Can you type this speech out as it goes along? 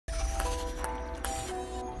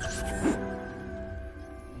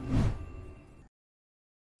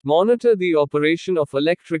Monitor the operation of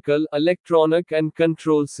electrical, electronic, and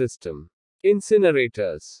control system.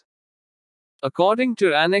 Incinerators. According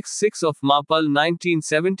to Annex 6 of MAPAL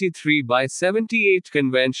 1973 by 78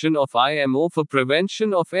 Convention of IMO for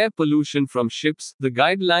Prevention of Air Pollution from Ships, the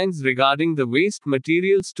guidelines regarding the waste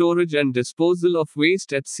material storage and disposal of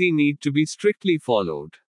waste at sea need to be strictly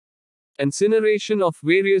followed. Incineration of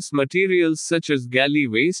various materials such as galley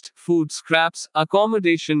waste, food scraps,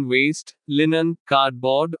 accommodation waste, linen,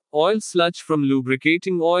 cardboard, oil sludge from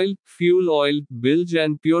lubricating oil, fuel oil, bilge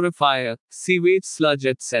and purifier, sewage sludge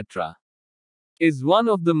etc. is one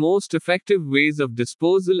of the most effective ways of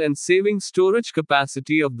disposal and saving storage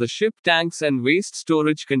capacity of the ship tanks and waste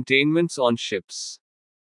storage containments on ships.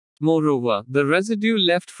 Moreover, the residue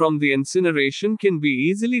left from the incineration can be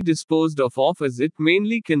easily disposed of as it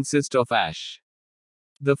mainly consists of ash.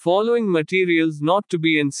 The following materials not to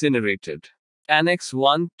be incinerated. Annex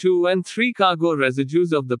 1, 2 and 3 cargo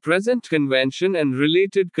residues of the present convention and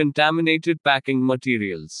related contaminated packing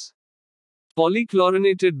materials.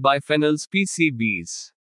 Polychlorinated biphenyls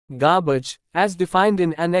PCBs. Garbage, as defined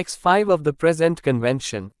in Annex 5 of the present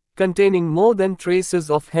convention, containing more than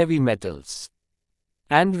traces of heavy metals.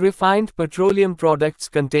 And refined petroleum products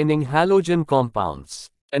containing halogen compounds.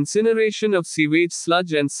 Incineration of sewage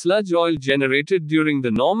sludge and sludge oil generated during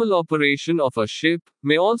the normal operation of a ship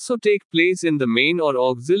may also take place in the main or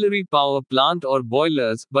auxiliary power plant or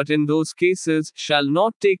boilers, but in those cases shall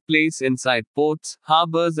not take place inside ports,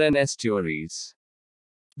 harbors and estuaries.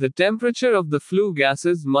 The temperature of the flue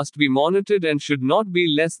gases must be monitored and should not be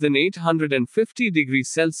less than 850 degrees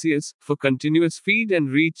Celsius for continuous feed and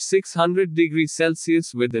reach 600 degrees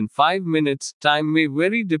Celsius within 5 minutes. Time may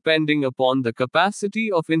vary depending upon the capacity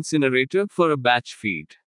of incinerator for a batch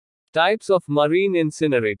feed. Types of marine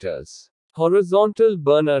incinerators. Horizontal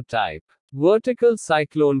burner type. Vertical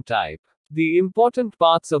cyclone type. The important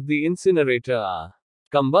parts of the incinerator are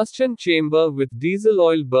combustion chamber with diesel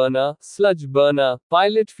oil burner, sludge burner,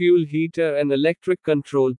 pilot fuel heater and electric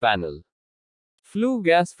control panel. Flue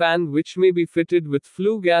gas fan which may be fitted with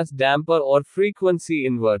flue gas damper or frequency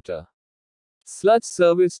inverter. Sludge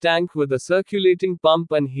service tank with a circulating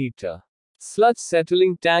pump and heater. Sludge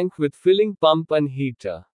settling tank with filling pump and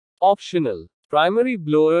heater. Optional. Primary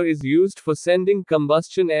blower is used for sending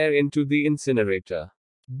combustion air into the incinerator.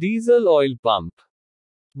 Diesel oil pump.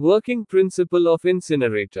 Working principle of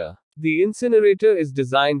incinerator. The incinerator is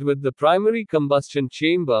designed with the primary combustion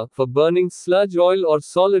chamber for burning sludge oil or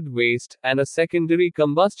solid waste, and a secondary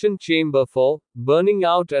combustion chamber for burning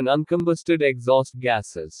out and uncombusted exhaust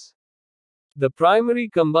gases. The primary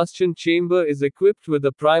combustion chamber is equipped with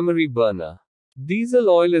a primary burner. Diesel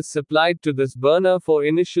oil is supplied to this burner for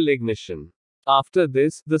initial ignition. After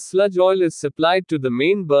this, the sludge oil is supplied to the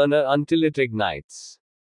main burner until it ignites.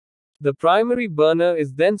 The primary burner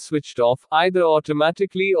is then switched off, either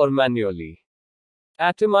automatically or manually.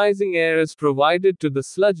 Atomizing air is provided to the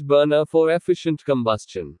sludge burner for efficient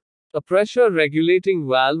combustion. A pressure regulating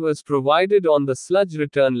valve is provided on the sludge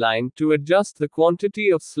return line to adjust the quantity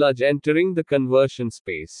of sludge entering the conversion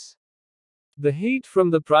space. The heat from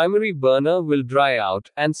the primary burner will dry out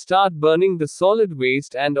and start burning the solid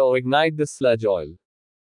waste and/or ignite the sludge oil.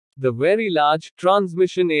 The very large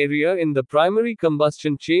transmission area in the primary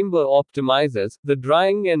combustion chamber optimizes the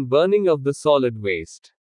drying and burning of the solid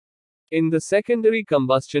waste. In the secondary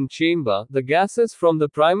combustion chamber, the gases from the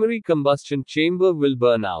primary combustion chamber will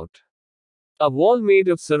burn out. A wall made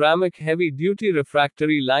of ceramic heavy-duty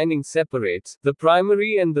refractory lining separates the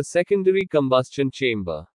primary and the secondary combustion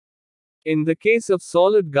chamber. In the case of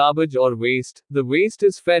solid garbage or waste, the waste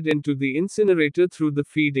is fed into the incinerator through the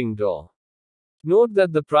feeding door. Note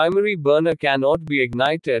that the primary burner cannot be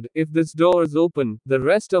ignited. If this door is open, the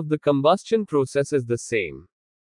rest of the combustion process is the same.